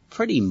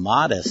pretty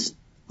modest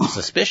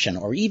suspicion,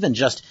 or even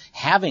just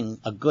having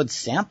a good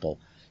sample,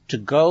 to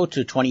go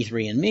to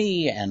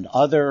 23andMe and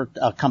other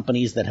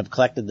companies that have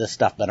collected this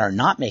stuff but are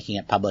not making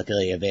it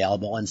publicly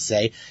available and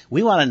say,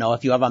 we want to know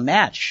if you have a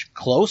match,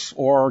 close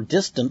or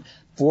distant,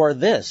 for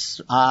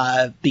this,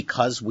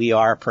 because we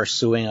are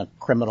pursuing a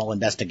criminal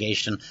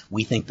investigation.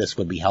 We think this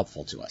would be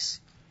helpful to us.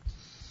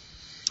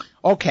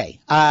 Okay,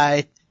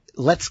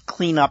 let's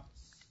clean up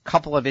a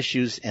couple of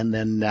issues and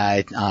then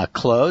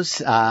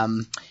close.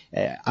 I'm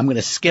going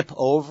to skip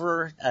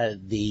over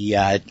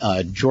the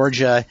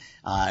Georgia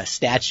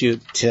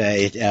statute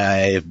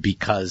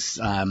because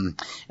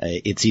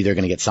it's either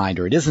going to get signed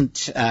or it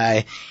isn't.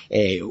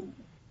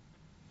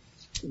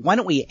 Why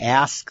don't we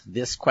ask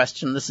this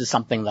question? This is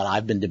something that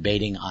I've been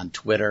debating on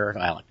Twitter.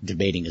 Well,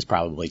 debating is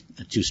probably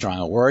too strong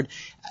a word.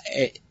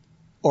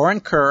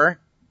 Oren Kerr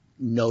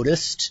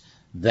noticed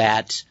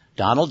that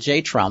Donald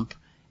J. Trump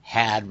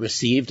had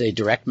received a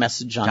direct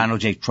message on Donald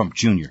J. Trump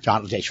Jr.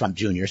 Donald J. Trump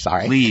Jr.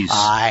 Sorry, please.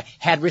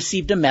 Had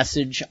received a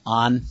message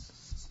on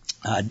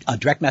a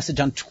direct message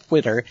on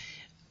Twitter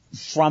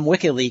from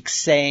WikiLeaks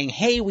saying,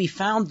 "Hey, we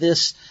found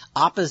this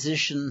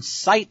opposition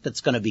site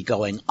that's going to be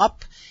going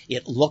up.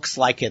 It looks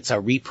like it's a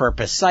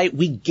repurposed site.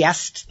 We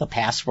guessed the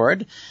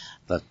password.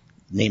 The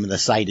name of the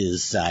site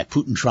is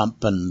Putin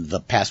Trump, and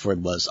the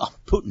password was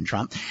Putin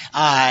Trump.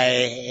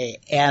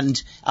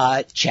 And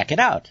check it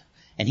out."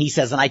 And he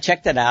says, and I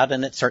checked it out,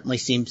 and it certainly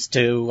seems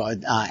to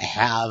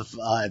have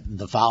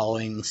the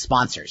following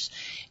sponsors.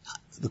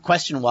 The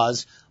question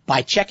was,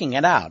 by checking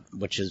it out,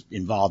 which is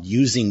involved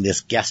using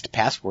this guessed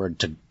password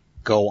to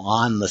go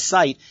on the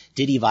site,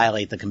 did he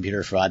violate the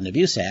Computer Fraud and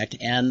Abuse Act?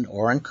 And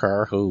Oren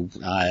Kerr,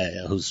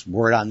 whose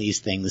word on these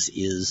things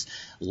is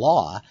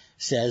law,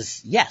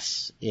 says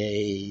yes,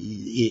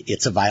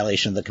 it's a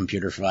violation of the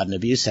Computer Fraud and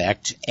Abuse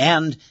Act,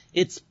 and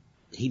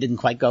he didn't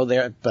quite go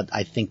there, but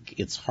I think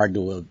it's hard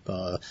to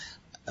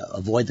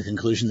avoid the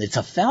conclusion that it's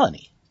a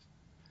felony.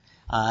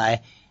 I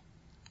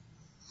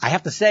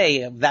have to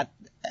say that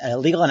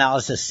legal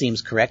analysis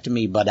seems correct to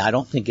me, but I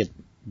don't think it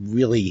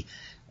really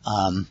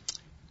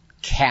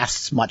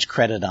casts much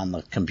credit on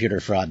the Computer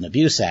Fraud and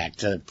Abuse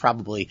Act.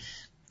 Probably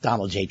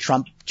Donald J.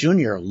 Trump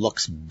Jr.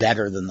 looks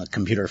better than the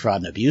Computer Fraud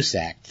and Abuse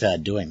Act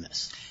doing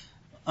this.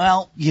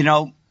 Well,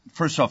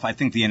 first off, I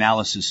think the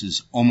analysis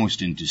is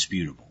almost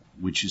indisputable,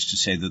 which is to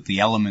say that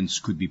the elements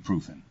could be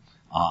proven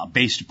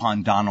based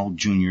upon Donald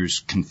Jr.'s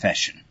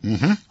confession.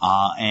 Mm-hmm.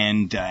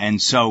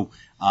 And so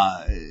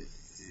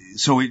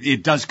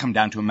it does come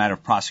down to a matter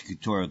of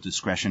prosecutorial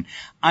discretion.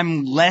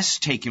 I'm less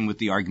taken with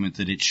the argument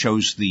that it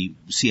shows the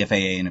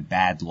CFAA in a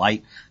bad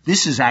light.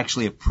 This is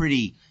actually a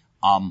pretty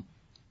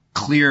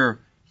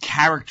clear,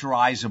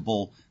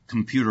 characterizable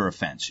computer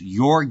offense.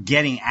 You're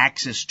getting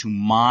access to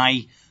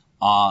my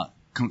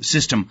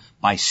system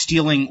by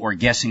stealing or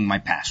guessing my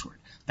password.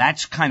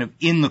 That's kind of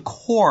in the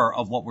core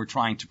of what we're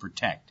trying to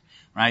protect,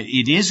 right?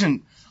 It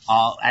isn't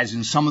as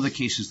in some of the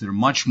cases that are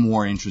much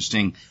more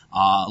interesting,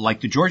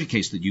 like the Georgia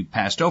case that you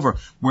passed over,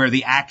 where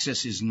the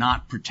access is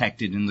not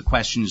protected, and the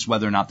question is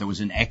whether or not there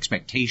was an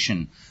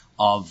expectation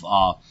of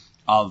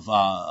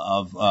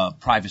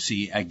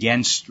privacy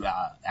against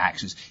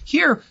access.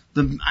 Here,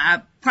 the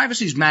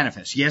privacy is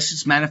manifest. Yes,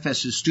 it's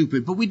manifest as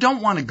stupid, but we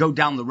don't want to go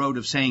down the road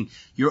of saying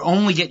you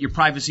only get your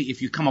privacy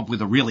if you come up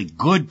with a really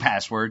good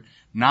password,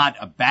 not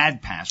a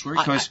bad password,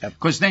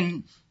 because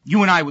then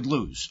you and I would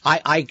lose.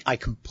 I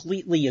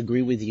completely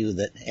agree with you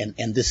that,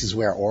 and this is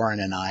where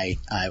Oren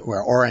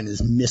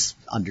is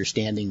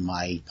misunderstanding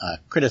my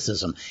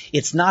criticism.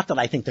 It's not that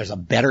I think there's a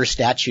better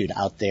statute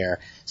out there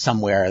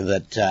somewhere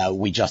that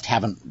we just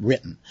haven't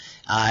written.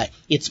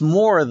 It's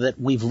more that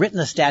we've written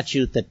a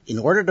statute that, in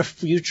order to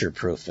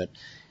future-proof it,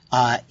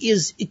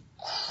 is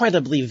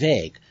incredibly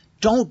vague.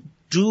 Don't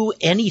do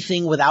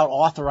anything without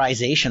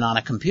authorization on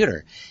a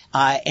computer,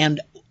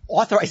 and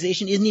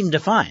authorization isn't even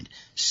defined.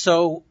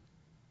 So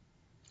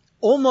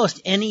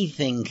almost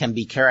anything can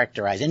be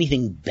characterized,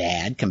 anything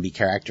bad can be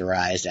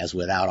characterized as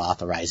without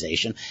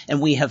authorization,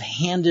 and we have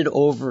handed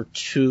over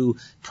to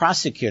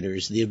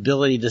prosecutors the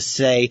ability to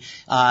say,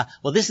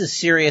 well, this is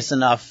serious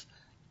enough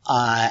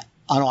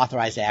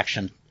unauthorized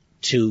action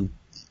to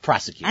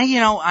prosecute.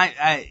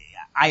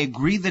 I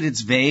agree that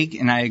it's vague,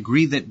 and I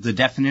agree that the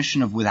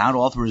definition of without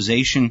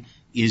authorization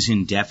is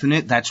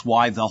indefinite. That's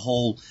why the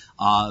whole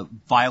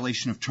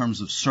violation of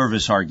terms of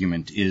service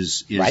argument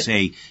is right.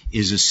 a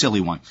silly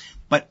one.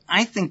 But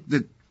I think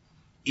that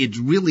it's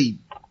really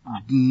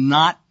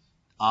not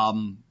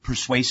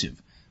persuasive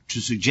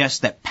to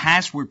suggest that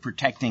password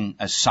protecting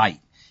a site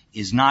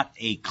is not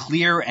a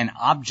clear and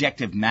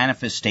objective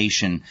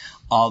manifestation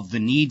of the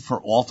need for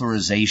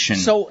authorization.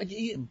 So,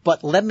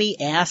 but let me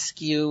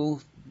ask you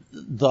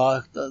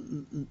to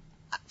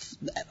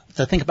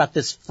think about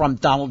this from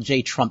Donald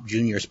J. Trump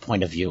Jr.'s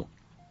point of view.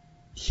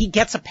 He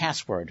gets a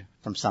password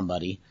from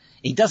somebody.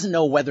 He doesn't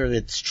know whether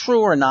it's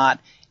true or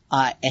not,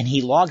 and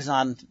he logs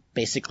on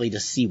basically to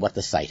see what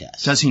the site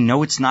has. Does he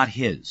know it's not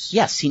his?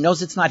 Yes, he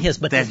knows it's not his,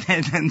 but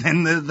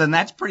then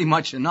that's pretty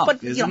much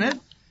enough, isn't it?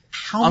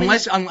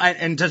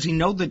 And does he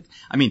know that?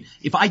 I mean,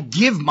 if I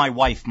give my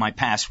wife my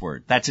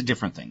password, that's a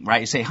different thing,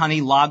 right? You say,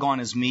 honey, log on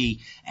as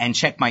me and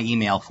check my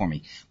email for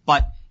me.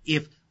 But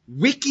if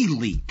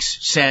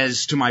WikiLeaks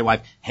says to my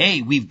wife,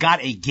 hey, we've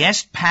got a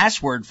guest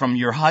password from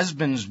your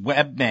husband's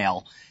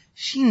webmail,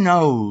 she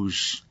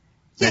knows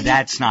that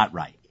that's not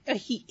right.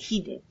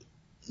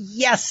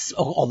 Yes,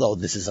 although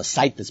this is a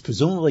site that's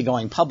presumably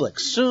going public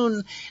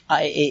soon,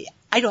 I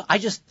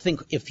just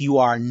think if you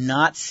are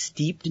not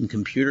steeped in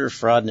computer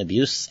fraud and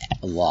abuse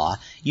law,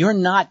 you're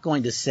not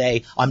going to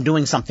say, I'm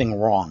doing something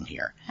wrong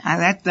here.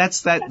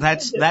 That's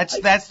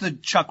the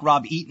Chuck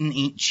Robb eatin'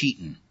 ain't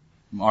cheatin'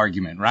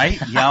 argument, right?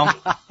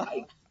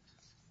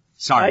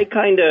 Sorry. I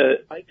kind of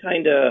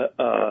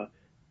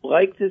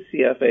like the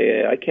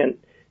CFAA. I can't.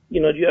 Do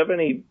you have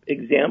any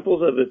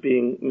examples of it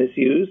being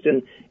misused?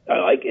 And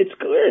it's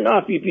clear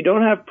enough. If you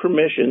don't have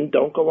permission,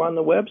 don't go on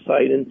the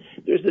website. And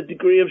there's a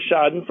degree of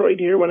schadenfreude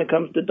here when it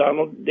comes to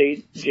Donald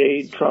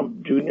J.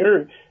 Trump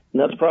Jr., and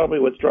that's probably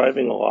what's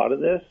driving a lot of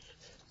this.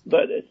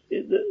 But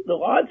the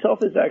law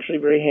itself is actually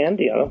very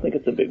handy. I don't think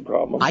it's a big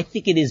problem. I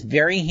think it is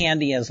very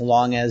handy as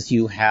long as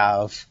you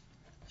have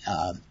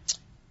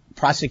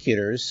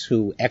prosecutors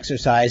who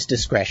exercise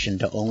discretion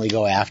to only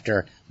go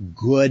after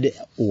good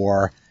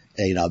or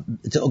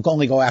to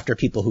only go after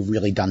people who've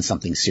really done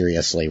something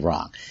seriously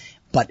wrong.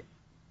 But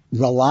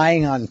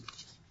relying on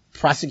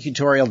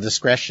prosecutorial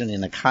discretion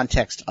in the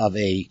context of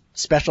a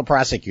special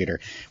prosecutor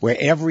where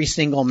every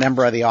single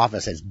member of the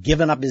office has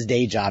given up his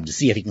day job to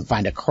see if he can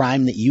find a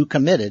crime that you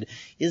committed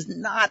is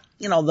not,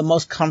 the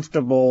most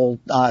comfortable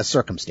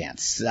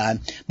circumstance.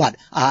 But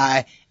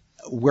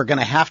we're going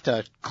to have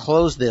to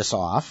close this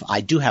off.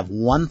 I do have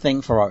one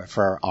thing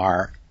for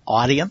our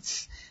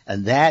audience,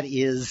 and that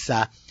is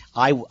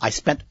I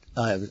spent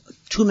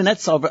 2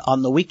 minutes over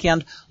on the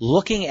weekend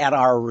looking at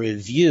our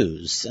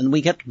reviews, and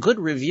we get good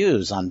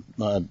reviews on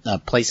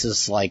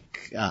places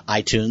like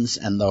iTunes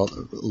and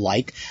the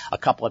like. A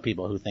couple of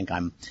people who think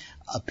I'm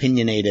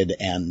opinionated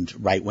and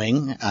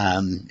right-wing,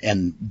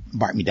 and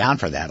mark me down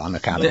for that on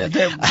account of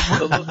it.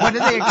 What do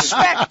they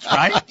expect,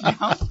 right?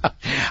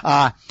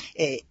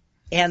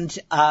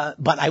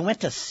 But I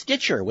went to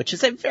Stitcher, which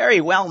is a very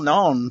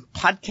well-known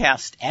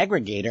podcast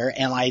aggregator,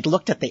 and I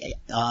looked at the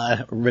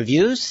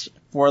reviews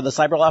for the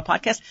Cyberlaw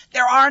Podcast.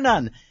 There are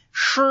none.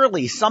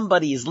 Surely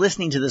somebody is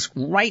listening to this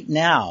right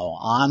now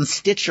on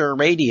Stitcher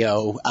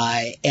Radio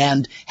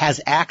and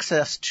has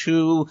access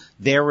to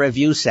their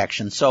review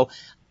section. So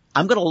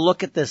I'm going to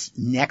look at this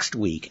next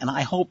week, and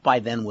I hope by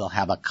then we'll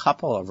have a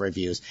couple of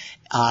reviews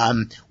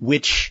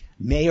which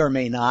may or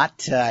may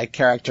not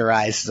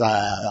characterize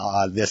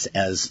this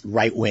as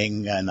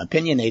right-wing and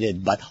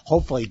opinionated, but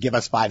hopefully give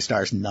us 5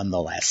 stars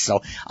nonetheless.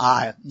 So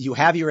you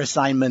have your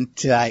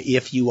assignment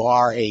if you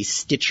are a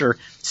Stitcher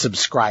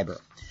subscriber.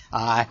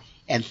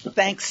 And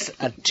thanks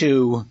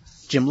to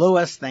Jim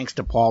Lewis, thanks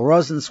to Paul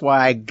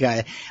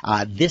Rosenzweig.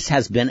 This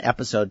has been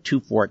episode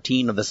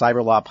 214 of the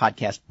Cyberlaw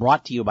Podcast,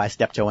 brought to you by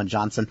Steptoe and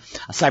Johnson.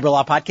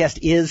 Cyberlaw Podcast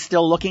is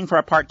still looking for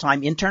a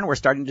part-time intern. We're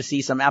starting to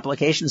see some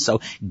applications,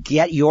 so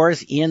get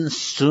yours in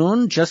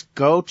soon. Just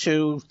go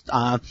to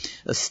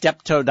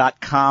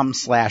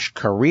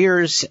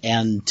steptoe.com/careers,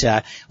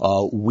 and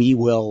we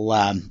will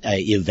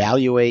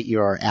evaluate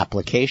your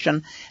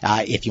application.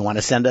 If you want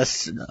to send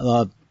us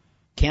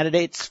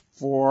candidates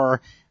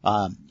for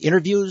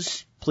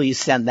interviews, please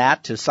send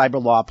that to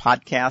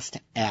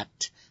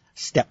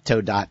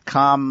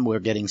cyberlawpodcast@steptoe.com. We're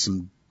getting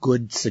some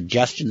good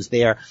suggestions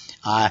there.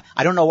 I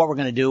don't know what we're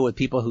going to do with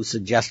people who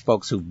suggest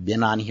folks who've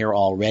been on here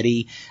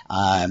already.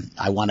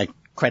 I want to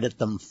credit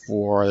them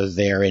for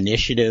their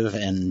initiative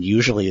and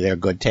usually their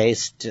good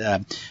taste,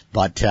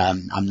 but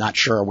I'm not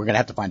sure. We're going to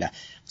have to find a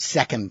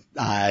second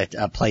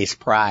place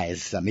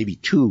prize, maybe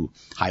 2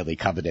 highly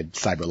coveted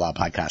Cyberlaw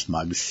Podcast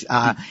mugs.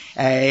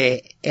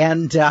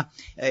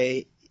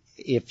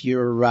 If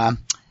you're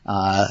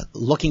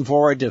Looking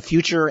forward to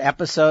future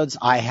episodes.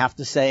 I have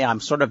to say I'm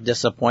sort of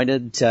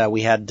disappointed.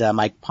 We had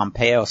Mike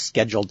Pompeo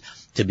scheduled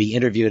to be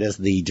interviewed as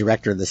the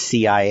director of the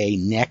CIA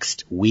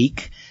next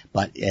week.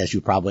 But as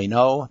you probably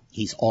know,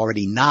 he's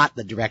already not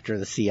the director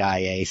of the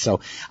CIA. So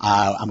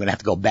I'm going to have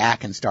to go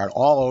back and start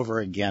all over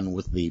again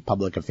with the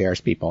public affairs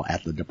people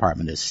at the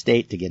Department of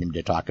State to get him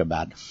to talk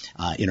about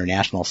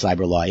international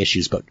cyber law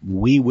issues. But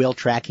we will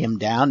track him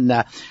down.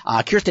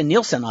 Kirsten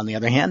Nielsen, on the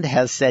other hand,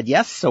 has said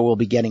yes, so we'll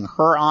be getting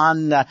her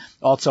on.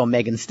 Also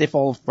Megan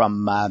Stiffel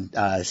from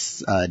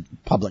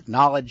Public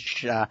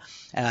Knowledge.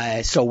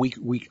 So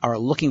we are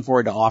looking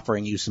forward to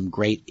offering you some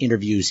great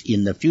interviews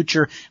in the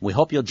future. We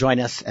hope you'll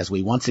join us as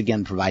we once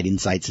again provide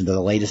insights into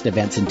the latest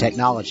events in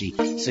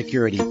technology,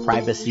 security,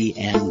 privacy,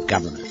 and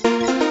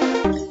government.